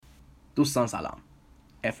دوستان سلام،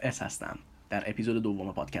 FS هستم در اپیزود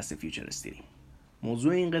دوم پادکست فیوچرستری.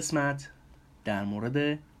 موضوع این قسمت در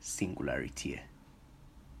مورد سینگولاریتیه.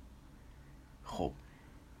 خب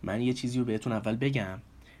من یه چیزی رو بهتون اول بگم.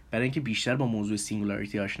 برای اینکه بیشتر با موضوع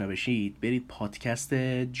سینگولاریتی آشنا بشید برید پادکست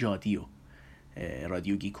جادیو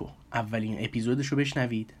رادیو گیکو اولین اپیزودش رو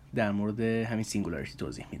بشنوید، در مورد همین سینگولاریتی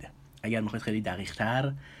توضیح میده. اگر میخواید خیلی دقیق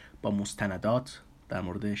تر با مستندات در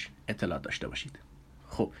موردش اطلاعات داشته باشید.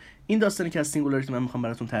 خب این داستانی که از سینگولاریتی من میخوام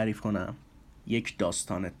براتون تعریف کنم یک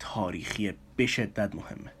داستان تاریخی به شدت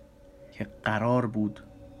مهمه که قرار بود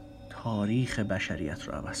تاریخ بشریت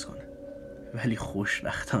رو عوض کنه، ولی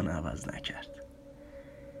خوشبختانه عوض نکرد.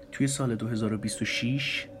 توی سال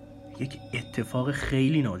 2026 یک اتفاق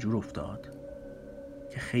خیلی ناجور افتاد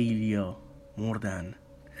که خیلیا مردن،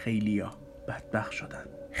 خیلیا بدبخت شدن،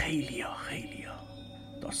 خیلیا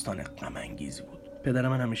داستان غم انگیزی بود. پدر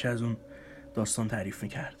من همیشه از اون داستان تعریف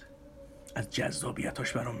میکرد، از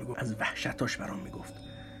جذابیتاش برام میگفت، از وحشتاش برام میگفت.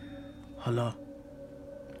 حالا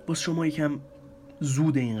باز شما یکم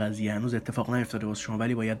زود این قضیه، هنوز اتفاق نیفتاده باز شما،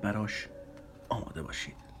 ولی باید براش آماده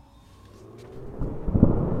باشید.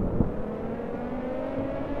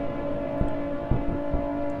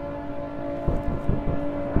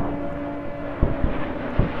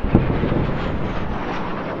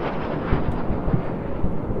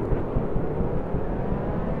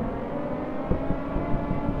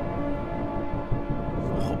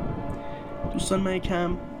 دوستان من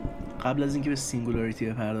یکم قبل از اینکه به سینگولاریتی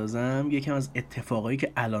بپردازم یکم از اتفاقایی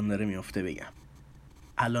که الان داره میفته بگم.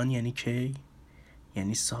 الان یعنی کی؟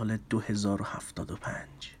 یعنی سال 2075.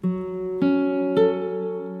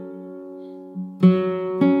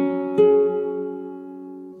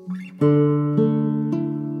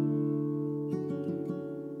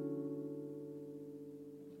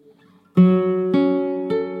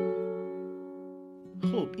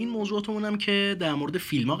 این موضوعاتمونم که در مورد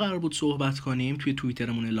فیلم ها قرار بود صحبت کنیم، توی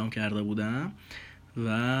توییترمون اعلام کرده بودم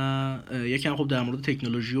و یکم خب در مورد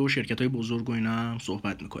تکنولوژی و شرکت های بزرگ و اینا هم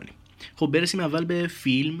صحبت میکنیم. خب برسیم اول به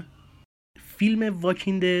فیلم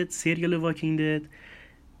واکینگ دد. سریال واکینگ دد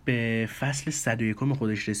به فصل 101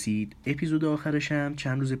 خودش رسید. اپیزود آخرش هم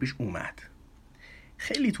چند روز پیش اومد.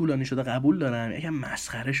 خیلی طولانی شده، قبول دارم، یکم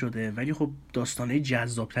مسخره شده، ولی خب داستانه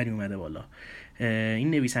جذابتری اومده بالا.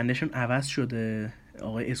 این نویسندهشون عوض شده،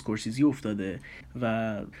 آقای اسکورسیزی افتاده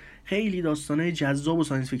و خیلی داستانه جذاب و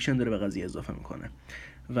ساینس فیکشن داره به قضیه اضافه میکنه.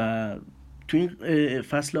 و تو این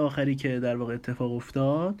فصل آخری که در واقع اتفاق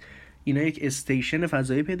افتاد، اینا یک استیشن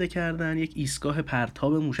فضایی پیدا کردن، یک ایستگاه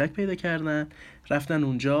پرتاب موشک پیدا کردن، رفتن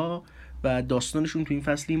اونجا و داستانشون تو این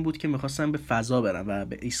فصل این بود که میخواستن به فضا برن و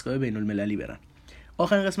به ایستگاه بین المللی برن.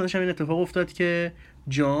 آخرین قسمتش هم این اتفاق افتاد که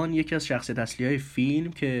جان، یکی از شخصیت اصلی‌های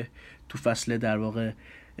فیلم که تو فصل در واقع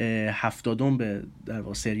 70 به در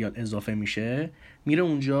واقع سریال اضافه میشه، میره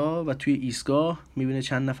اونجا و توی ایستگاه میبینه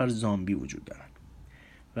چند نفر زامبی وجود دارن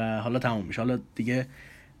و حالا تموم میشه. حالا دیگه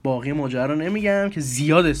باقی ماجرا رو نمیگم که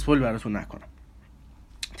زیاد اسپویل براتون نکنم.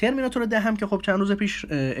 ترمیناتور 10 هم که خب چند روز پیش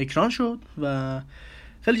اکران شد و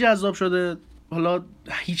خیلی جذاب شده. حالا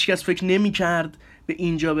هیچ کس فکر نمی‌کرد به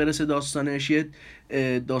اینجا برسه داستانش. یه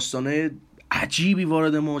داستانه عجیبی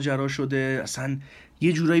وارد ماجرا شده. اصلا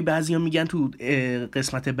یه جورایی بعضیا میگن تو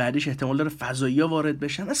قسمت بعدیش احتمال داره فضایی‌ها وارد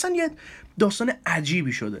بشن. اصلا یه داستان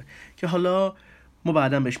عجیبی شده که حالا ما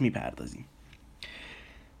بعداً بهش میپردازیم.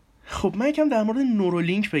 خب من یکم در مورد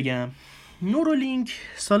نورولینک بگم. نورولینک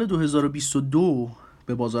سال 2022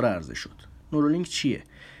 به بازار عرضه شد. نورولینک چیه؟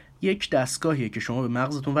 یک دستگاهیه که شما به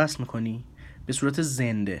مغزتون وصل میکنی، به صورت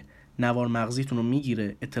زنده نوار مغزیتون رو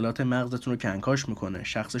میگیره، اطلاعات مغزتون رو کنکاش میکنه،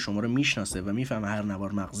 شخص شما رو میشناسه و میفهمه هر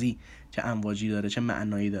نوار مغزی چه امواجی داره، چه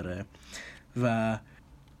معنایی داره و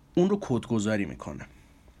اون رو کدگذاری میکنه.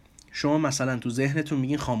 شما مثلا تو ذهنتون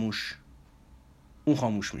میگین خاموش، اون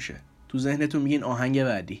خاموش میشه. تو ذهنتون میگین آهنگ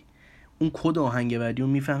بعدی، اون کد آهنگ بعدی رو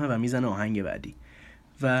میفهمه و میزنه آهنگ بعدی.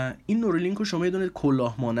 و این نورولینک رو شما یه دونه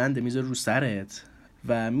کلاه مانند میذاره رو سرت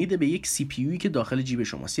و میده به یک سی پی یویی که داخل جیب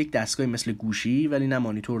شماست. یک دستگاه مثل گوشی ولی نه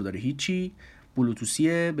مانیتور داره، هیچی،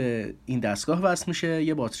 بلوتوثیه، به این دستگاه وصل میشه،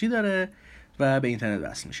 یه باتری داره و به اینترنت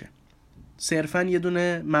وصل میشه. صرفا یه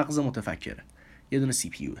دونه مغز متفکره، یه دونه سی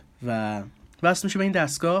پی یو و وصل میشه به این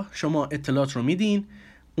دستگاه. شما اطلاعات رو میدین،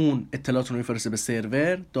 اون اطلاعات رو میفرسته به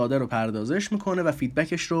سرور، داده رو پردازش میکنه و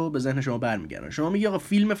فیدبکش رو به ذهن شما برمیگردونه. شما میگی آقا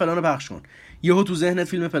فیلم فلان رو پخش کن، یهو تو ذهنت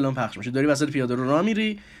فیلم فلان پخش میشه. داری وسط پیاده رو راه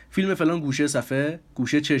میری، فیلم فلان گوشه صفحه،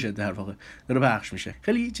 گوشه چشت در واقع داره پخش میشه.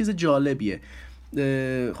 خیلی چیز جالبیه.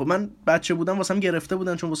 خب من بچه بودم واسم گرفته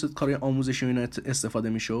بودن چون واسه کارهای آموزشی اینا استفاده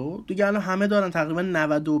میشد. دیگه الان همه دارن، تقریبا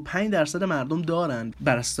 95% مردم دارن،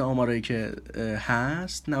 بر اساس آمارایی که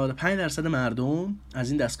هست 95% مردم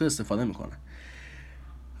از این دستگاه استفاده میکنن.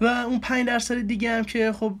 و اون 5% دیگه هم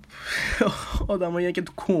که خب آدمایی که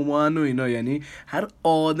تو کما و اینا، یعنی هر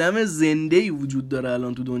آدم زنده‌ای وجود داره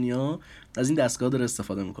الان تو دنیا از این دستگاه داره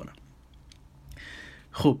استفاده میکنه.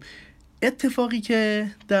 خب اتفاقی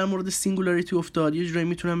که در مورد سینگولاریتی افتاد یه جورایی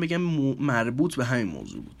میتونم بگم مربوط به همین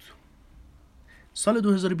موضوع بود. سال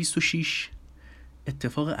 2026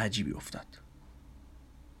 اتفاق عجیبی افتاد.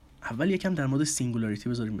 اول یکم در مورد سینگولاریتی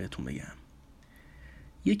بذاریم بهتون بگم.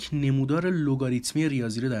 یک نمودار لوگاریتمی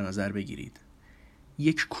ریاضی رو در نظر بگیرید.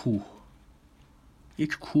 یک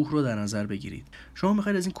کوه رو در نظر بگیرید. شما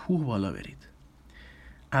میخواید از این کوه بالا برید.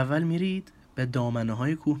 اول میرید به دامنه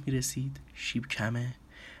های کوه میرسید، شیب کمه.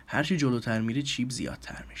 هرچی جلوتر میرید شیب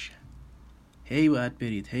زیادتر میشه. هی باید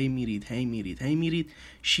برید، هی میرید،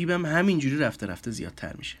 شیبم همینجوری رفته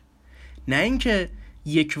زیادتر میشه. نه اینکه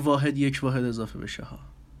یک واحد اضافه بشه ها،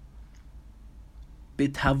 به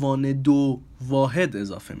توان 2 واحد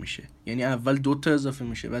اضافه میشه. یعنی اول 2 تا اضافه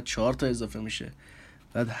میشه، بعد 4 تا اضافه میشه،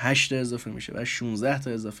 بعد 8 تا اضافه میشه، بعد 16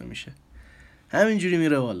 تا اضافه میشه، همینجوری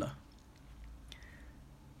میره بالا.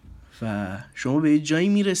 و شما به یه جایی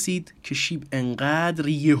میرسید که شیب انقدر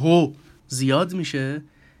یهو زیاد میشه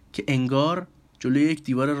که انگار جلوی یک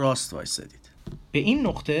دیوار راست وایسادید. به این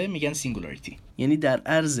نقطه میگن سینگولاریتی. یعنی در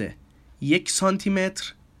عرض 1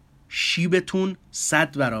 سانتیمتر شیبتون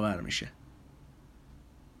 100 برابر میشه.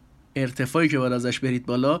 ارتفاعی که باید ازش برید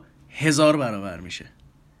بالا 1000 برابر میشه.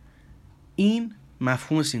 این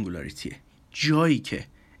مفهوم سینگولاریتیه. جایی که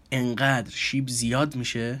انقدر شیب زیاد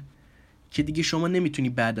میشه که دیگه شما نمیتونی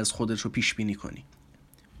بعد از خودت رو پیش بینی کنی.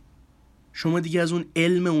 شما دیگه از اون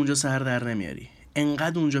علم اونجا سر در نمیاری.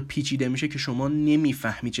 انقدر اونجا پیچیده میشه که شما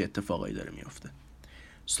نمیفهمی چه اتفاقایی داره میفته.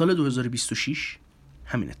 سال 2026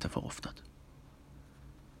 همین اتفاق افتاد.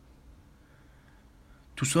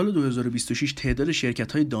 تو سال 2026 تعداد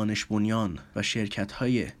شرکت‌های دانش بنیان و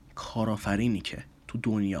شرکت‌های کارآفرینی که تو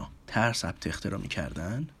دنیا طرح ثبت اختراع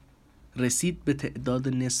می‌کردن رسید به تعداد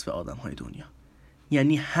نصف آدم‌های دنیا.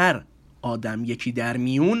 یعنی هر آدم یکی در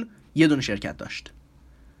میون یه دونه شرکت داشت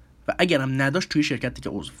و اگرم نداشت توی شرکتی که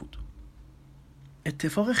عضو بود.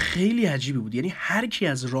 اتفاق خیلی عجیبی بود. یعنی هر کی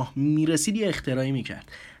از راه میرسید یه اختراعی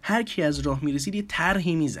میکرد، هر کی از راه میرسید یه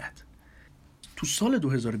طرحی میزد. تو سال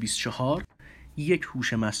 2024 یک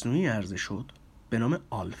هوش مصنوعی عرضه شد به نام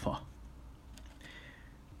آلفا.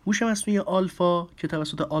 هوش مصنوعی آلفا که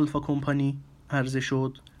توسط آلفا کمپانی عرضه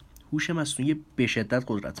شد، هوش مصنوعی به شدت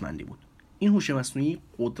قدرتمندی بود. این هوش مصنوعی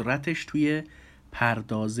قدرتش توی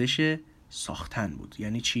پردازش ساختن بود.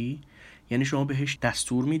 یعنی چی؟ یعنی شما بهش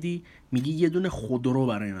دستور میدی، میگی یه دونه خودرو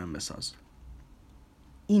برای من بساز.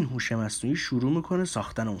 این هوش مصنوعی شروع میکنه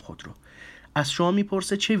ساختن اون خودرو. از شما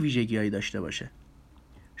میپرسه چه ویژگی‌هایی داشته باشه.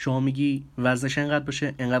 شما میگی وزنش انقدر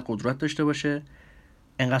باشه، انقدر قدرت داشته باشه،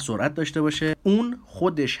 انقدر سرعت داشته باشه. اون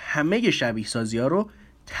خودش همه شبیه سازی ها رو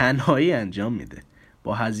تنهایی انجام میده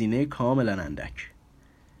با هزینه کاملا اندک.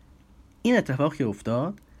 این اتفاق که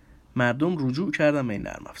افتاد، مردم رجوع کردن به این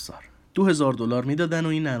نرم افزار. $2000 میدادن و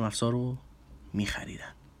این نرم افزار رو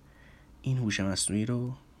میخریدن. این هوش مصنوعی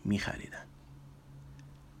رو میخریدن.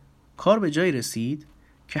 کار به جایی رسید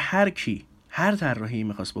که هر کی هر طراحی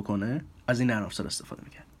میخواست بکنه از این نرم افزار استفاده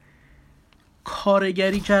میکرد.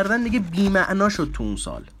 کارگری کردن دیگه بی‌معنا شد تو اون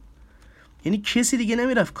سال. یعنی کسی دیگه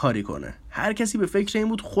نمیرفت کاری کنه. هر کسی به فکر این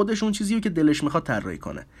بود خودش اون چیزی رو که دلش میخواد طراحی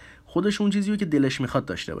کنه، خودش اون چیزی رو که دلش میخواد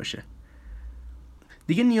داشته باشه.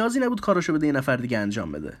 دیگه نیازی نبود کاراشو بده یه نفر دیگه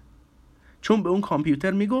انجام بده، چون به اون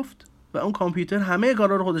کامپیوتر میگفت و اون کامپیوتر همه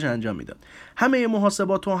کارا رو خودش انجام میداد. همه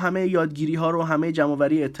محاسبات و همه یادگیری ها رو، همه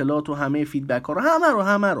جمع‌آوری اطلاعات و همه فیدبک ها رو،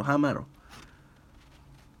 همه رو.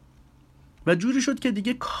 و جوری شد که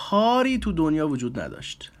دیگه کاری تو دنیا وجود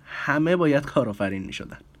نداشت. همه باید کارآفرین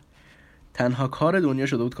میشدن. تنها کار دنیا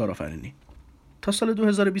شده بود کارآفرینی. تا سال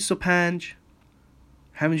 2025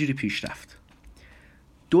 همینجوری پیش رفت.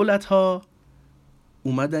 دولت ها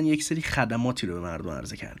اومدن یک سری خدماتی رو به مردم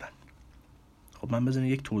عرضه کردن. خب من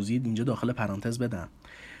بذارید یک توضیح اینجا داخل پرانتز بدم.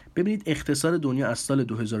 ببینید اقتصاد دنیا از سال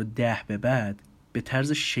 2010 به بعد به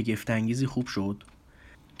طرز شگفت انگیزی خوب شد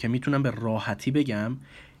که میتونم به راحتی بگم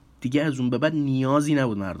دیگه از اون به بعد نیازی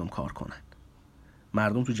نبود مردم کار کنن.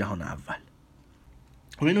 مردم تو جهان اول.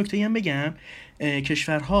 و این نکته هم بگم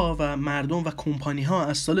کشورها و مردم و کمپانی ها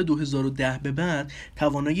از سال 2010 به بعد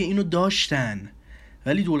توانایی اینو داشتن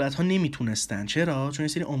ولی دولت‌ها نمیتونستن. چرا؟ چون یه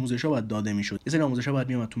سری آموزش‌ها باید داده میشد، یه سری آموزش‌ها باید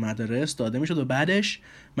میومد تو مدارس داده میشد و بعدش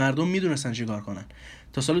مردم میدونستن چیکار کنن.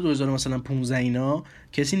 تا سال 2015 اینا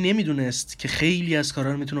کسی نمیدونست که خیلی از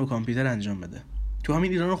کارا رو میتونه با کامپیوتر انجام بده. تو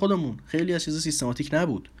همین ایران خودمون خیلی از چیزا سیستماتیک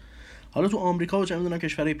نبود. حالا تو آمریکا و چه میدونم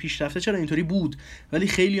کشورهای پیشرفته چرا اینطوری بود، ولی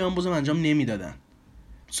خیلی هم بازم انجام نمیدادن.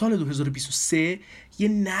 سال 2023 یه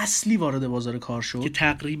نسلی وارد بازار کار شد که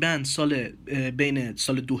تقریبا بین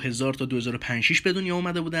سال 2000 تا 2005 به دنیا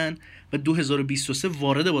اومده بودن و 2023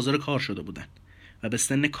 وارد بازار کار شده بودن و به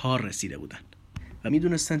سن کار رسیده بودن و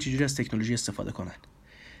میدونستن چجوری از تکنولوژی استفاده کنن.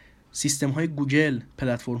 سیستم های گوگل،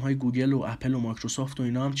 پلتفرم های گوگل و اپل و مایکروسافت و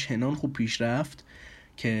اینا هم چنان خوب پیش رفت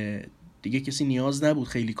که دیگه کسی نیاز نبود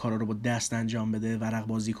خیلی کارا رو با دست انجام بده، ورق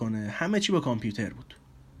بازی کنه. همه چی با کامپیوتر بود،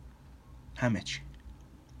 همه چی.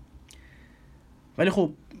 ولی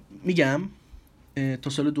خب میگم تا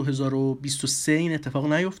سال 2023 این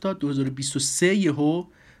اتفاق نیفتاد. 2023 یهو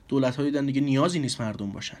دولت‌ها دیدن دیگه نیازی نیست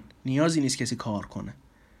مردم باشن، نیازی نیست کسی کار کنه،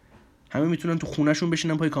 همه میتونن تو خونهشون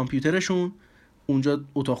بشینن پای کامپیوترشون، اونجا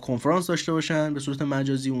اتاق کنفرانس داشته باشن به صورت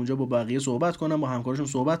مجازی، اونجا با بقیه صحبت کنن، با همکارشون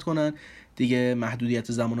صحبت کنن، دیگه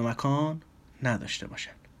محدودیت زمان و مکان نداشته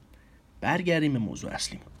باشن. برگردیم به موضوع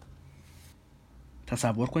اصلیمون.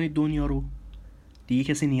 تصور کنید دنیا رو دیگه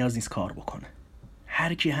کسی نیاز نیست کار بکنه،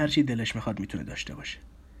 هر کی هر چی دلش میخواد میتونه داشته باشه.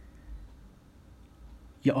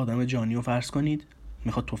 یه آدم جانی رو فرض کنید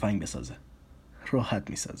میخواد تفنگ بسازه، راحت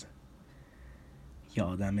میسازه. یه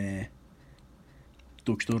آدم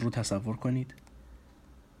دکتر رو تصور کنید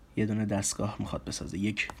یه دونه دستگاه میخواد بسازه،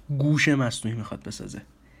 یک گوش مصنوعی میخواد بسازه،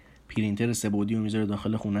 پرینتر 3 بعدی رو میذاره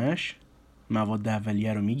داخل خونهش، مواد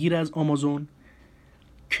اولیه رو میگیره از آمازون،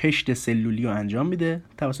 کشت سلولی رو انجام میده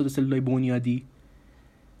توسط سلولای بنیادی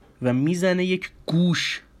و میزنه یک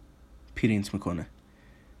گوش پرینت میکنه،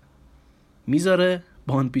 میذاره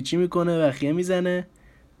باندپیچی میکنه، بخیه میزنه،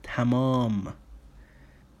 تمام.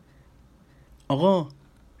 آقا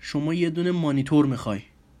شما یه دونه مانیتور میخوای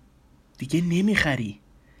دیگه نمیخری،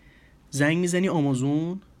 زنگ میزنی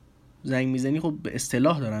آمازون، زنگ میزنی، خب به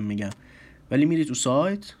اصطلاح دارم میگم، ولی میری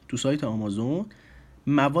تو سایت آمازون،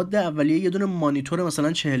 مواد اولیه یه دونه مانیتور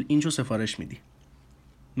مثلا 40 اینچ رو سفارش میدی،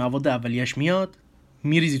 مواد اولیه‌اش میاد،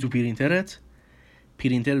 میریزی تو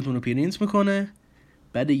پرینترتون رو پرینت میکنه،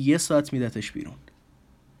 بعد 1 ساعت میدتش بیرون.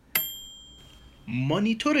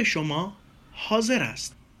 مانیتور شما حاضر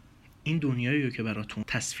است. این دنیایی رو که براتون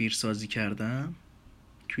تصویر سازی کردم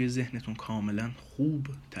توی ذهنتون کاملا خوب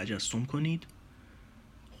تجسم کنید،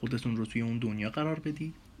 خودتون رو توی اون دنیا قرار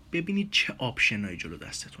بدید، ببینید چه آپشنایی جلو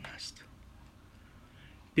دستتون هست،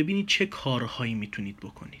 ببینید چه کارهایی میتونید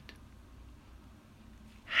بکنید.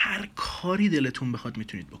 هر کاری دلتون بخواد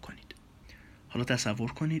میتونید بکنید. حالا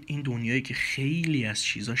تصور کنید این دنیایی که خیلی از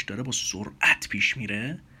چیزاش داره با سرعت پیش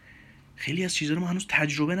میره، خیلی از چیزا رو ما هنوز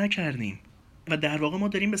تجربه نکردیم و در واقع ما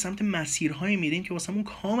داریم به سمت مسیرهایی میریم که واسمون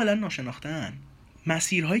کاملا ناشناخته‌ان.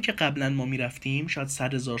 مسیرهایی که قبلا ما میرفتیم شاید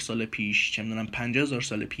 100,000 سال پیش، چه میدونم 50,000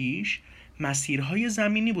 سال پیش، مسیرهای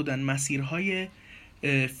زمینی بودن، مسیرهای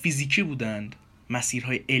فیزیکی بودند،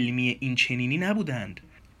 مسیرهای علمی این چنینی نبودند.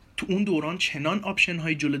 تو اون دوران چنان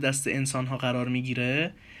آپشن‌های جلو دست انسان‌ها قرار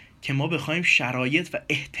میگیره که ما بخوایم شرایط و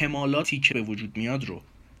احتمالاتی که به وجود میاد رو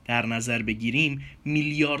در نظر بگیریم،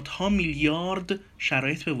 میلیاردها میلیارد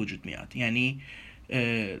شرایط به وجود میاد. یعنی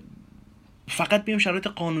فقط بیایم شرایط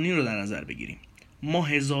قانونی رو در نظر بگیریم، ما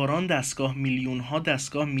هزاران دستگاه، میلیون‌ها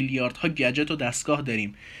دستگاه، میلیاردها گجت و دستگاه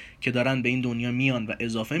داریم که دارن به این دنیا میان و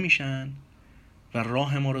اضافه میشن و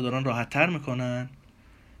راه ما رو دارن راحت‌تر میکنن.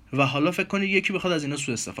 و حالا فکر کنید یکی بخواد از اینا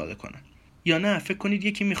سوء استفاده کنه، یا نه فکر کنید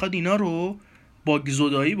یکی میخواد اینا رو باگ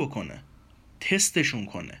زدایی بکنه، تستشون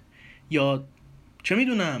کنه، یا چه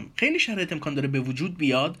میدونم خیلی شرایط امکان داره به وجود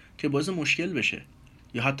بیاد که باعث مشکل بشه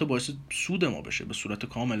یا حتی باعث سود ما بشه به صورت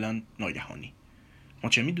کاملا ناگهانی. ما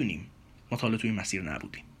چه میدونیم؟ ما تا حالا توی مسیر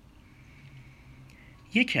نبودیم.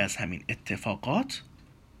 یکی از همین اتفاقات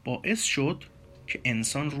باعث شد که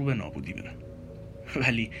انسان رو به نابودی بره،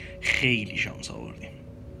 ولی خیلی شانس آوردیم.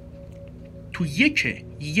 تو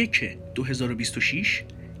یک 2026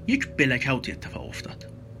 یک بلک اوتی اتفاق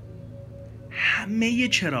افتاد، همه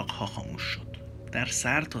چراغ ها خاموش شد در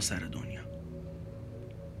سر تا سر دنیا،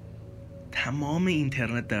 تمام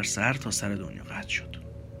اینترنت در سر تا سر دنیا قطع شد،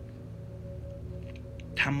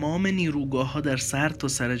 تمام نیروگاه ها در سر تا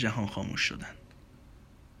سر جهان خاموش شدن،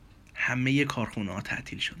 همه کارخونه ها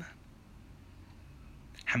تعطیل شدن،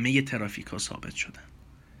 همه ترافیک ها ثابت شدن،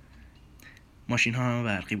 ماشین ها هم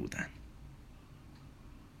برقی بودن.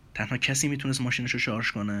 تنها کسی میتونست ماشینشو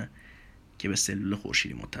شارژ کنه که به سلول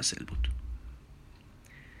خورشیدی متصل بود.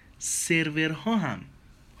 سرورها هم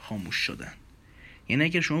خاموش شدن، یعنی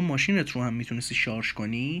اگر شما ماشینت رو هم میتونستی شارژ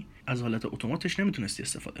کنی، از حالت اتوماتش نمیتونستی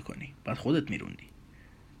استفاده کنی، بعد خودت میروندی.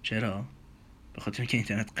 چرا؟ به خاطر اینکه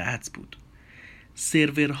اینترنت قطع بود.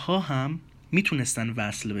 سرورها هم میتونستن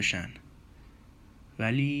وصل بشن،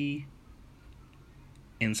 ولی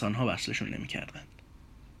انسان‌ها وصلشون نمی‌کردن.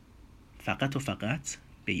 فقط و فقط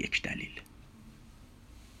به یک دلیل.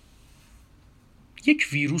 یک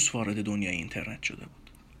ویروس وارد دنیای اینترنت شده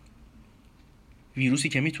بود. ویروسی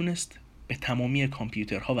که میتونست به تمامی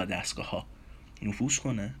کامپیوترها و دستگاه‌ها نفوذ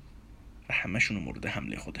کنه و همه‌شون رو مورد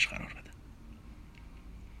حمله خودش قرار بده.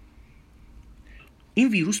 این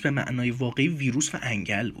ویروس به معنای واقعی ویروس و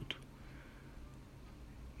انگل بود.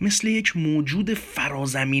 مثل یک موجود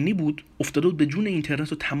فرازمینی بود، افتاده بود به جون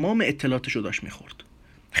اینترنت و تمام اطلاعاتش رو داشت می‌خورد.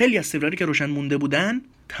 خیلی از سرورایی که روشن مونده بودن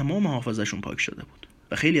تمام حافظه‌شون پاک شده بود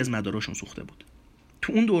و خیلی از مداراشون سوخته بود.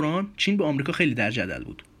 تو اون دوران چین با آمریکا خیلی در جدل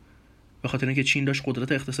بود، به خاطر اینکه چین داشت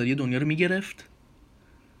قدرت اقتصادی دنیا رو میگرفت.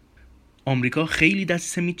 آمریکا خیلی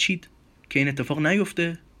دسیسه میچید که این اتفاق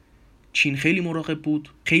نیفته. چین خیلی مراقب بود،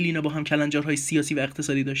 خیلی اینا با هم کلنجارهای سیاسی و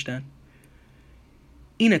اقتصادی داشتن.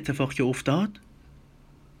 این اتفاق که افتاد،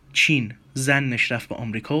 چین زنش رفت به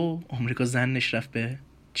آمریکا و آمریکا زنش رفت به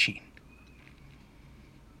چین.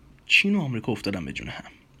 چین و آمریکا افتادن به جون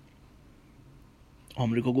هم.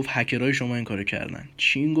 آمریکا گفت هکرهای شما این کارو کردن.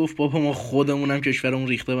 چین گفت بابا ما خودمونم کشورمون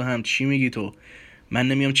ریخته به هم، چی میگی تو؟ من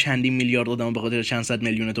نمیام چندین میلیارد آدمو به خاطر چند صد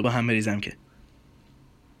میلیون تو با هم بریزم که.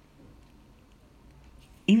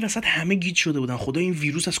 این وسط همه گیج شده بودن، خدا این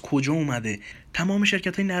ویروس از کجا اومده؟ تمام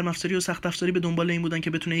شرکت‌های نرم افزاری و سخت افزاری به دنبال این بودن که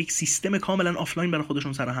بتونه یک سیستم کاملا آفلاین برای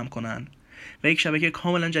خودشون سرهم کنن و یک شبکه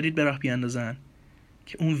کاملا جدید به راه بیاندازن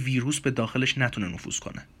که اون ویروس به داخلش نتونه نفوذ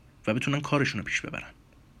کنه و بتونن کارشون رو پیش ببرن.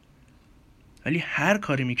 ولی هر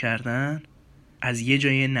کاری میکردن از یه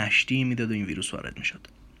جای نشتی میداد و این ویروس وارد میشد.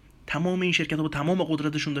 تمام این شرکت‌ها با تمام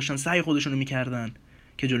قدرتشون داشتن سعی خودشون رو میکردن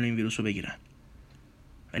که جلوی این ویروس رو بگیرن،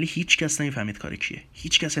 ولی هیچ کس نمیفهمید کار کیه.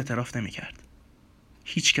 هیچ کس اعتراف نمیکرد.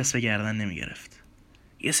 هیچ کس به گردن نمیگرفت.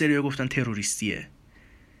 یه سری‌ها گفتن تروریستیه.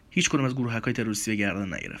 هیچ کدوم از گروه‌های تروریستی به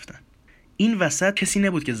گردن نگرفتن. این وسط کسی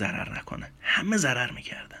نبود که ضرر نکنه. همه ضرر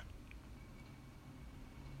میکردن.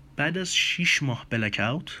 بعد از 6 ماه بلک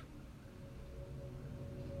اوت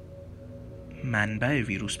منبع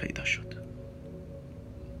ویروس پیدا شد.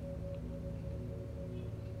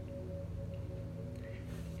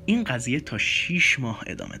 این قضیه تا 6 ماه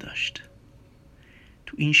ادامه داشت.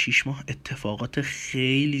 تو این 6 ماه اتفاقات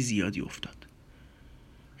خیلی زیادی افتاد.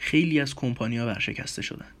 خیلی از کمپانی‌ها ورشکسته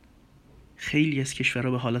شدن. خیلی از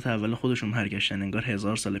کشورها به حالت اول خودشون برگشتن انگار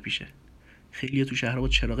 1000 سال پیشه. خیلی تو شهرها با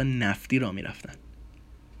چراغ نفتی راه میرفتن.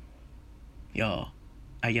 یا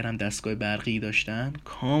اگر هم دستگاه برقی داشتن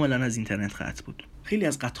کاملا از اینترنت قطع بود. خیلی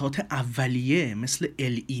از قطعات اولیه مثل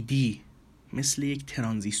LED، مثل یک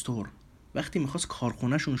ترانزیستور، وقتی میخواست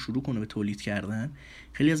کارخونه‌شون شروع کنه به تولید کردن،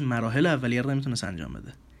 خیلی از مراحل اولیه رو نمیتونست انجام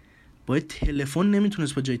بده. باید تلفن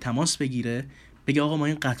نمیتونست با جای تماس بگیره بگه آقا ما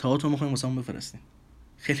این قطعات رو میخوایم واسمون بفرستیم.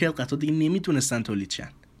 خیلی از قطعات دیگه نمیتونستن تولید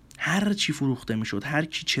شن. هر چی فروخته میشد، هر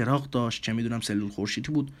کی چراغ داشت، چه میدونم سلول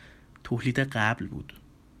خورشیدی بود، تولید قبل بود.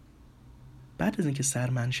 بعد از اینکه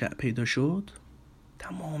سرمنشأ پیدا شد،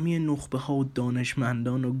 تمامی نخبه ها و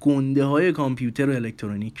دانشمندان و گنده های کامپیوتر و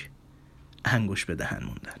الکترونیک انگوش به دهن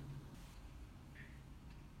موندن.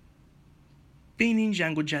 بین این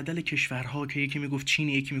جنگ و جدل کشورها که یکی میگفت چین،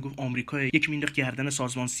 یکی میگفت آمریکا، یکی مینداخت گردن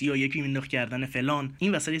سازمان سیا، یکی مینداخت گردن فلان،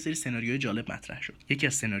 این وسط یه سری سناریوهای جالب مطرح شد. یکی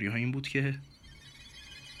از سناریوها این بود که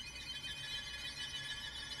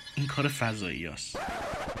این کار فضاییاست.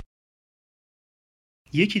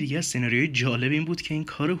 یکی دیگه از سناریوهای جالب این بود که این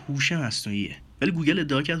کار هوش مصنوعیه. ولی گوگل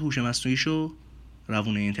ادعا کرد هوش مصنوعیشو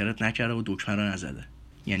روونه اینترنت نکرده و دکمه رو نزده.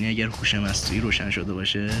 یعنی اگر هوش مصنوعی روشن شده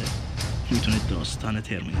باشه میتونه داستان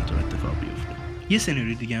ترمیناتور اتفاق بیفته. یه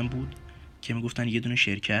سناریو دیگه هم بود که میگفتن یه دونه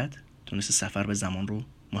شرکت تونسته سفر به زمان رو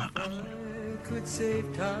محقق کنه.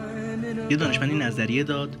 یه دانشمندی نظریه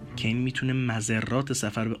داد که این میتونه مضرات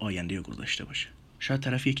سفر به آینده رو گذاشته باشه. شاید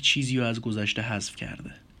طرف یک چیزی رو از گذشته حذف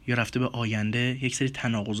کرده یا رفته به آینده یک سری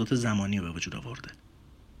تناقضات زمانی رو به وجود آورده.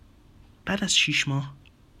 بعد از 6 ماه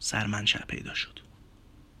سرمنشأ پیدا شد.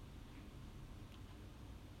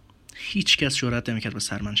 هیچ کس جرئت نمی‌کرد به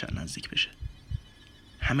سرمنشأ نزدیک بشه.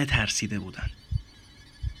 همه ترسیده بودن.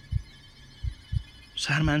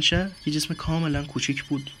 سرمنشأ یه جسم کاملا کوچیک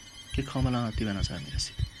بود که کاملا عادی به نظر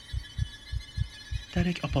می‌رسید. در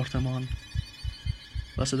یک آپارتمان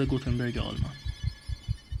وسط گوتنبرگ آلمان.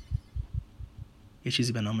 یه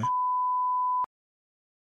چیزی به نام.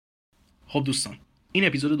 خب دوستان، این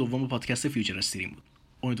اپیزود دوم پادکست فیوچر استریم بود.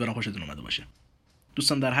 امیدوارم خوشتون اومده باشه.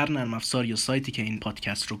 دوستان، در هر نرم افزار یا سایتی که این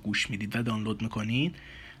پادکست رو گوش میدید و دانلود میکنید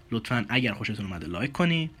لطفاً اگر خوشتون اومده لایک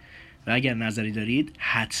کنید و اگر نظری دارید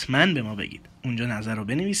حتماً به ما بگید. اونجا نظر رو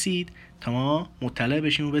بنویسید تا ما مطلع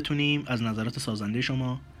بشیم و بتونیم از نظرات سازنده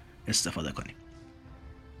شما استفاده کنیم.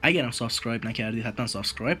 اگر هم سابسکرایب نکردید حتما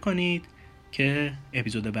سابسکرایب کنید که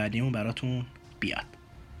اپیزود بعدیمون براتون بیاد.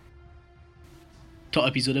 تا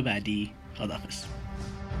اپیزود بعدی، خداحافظ.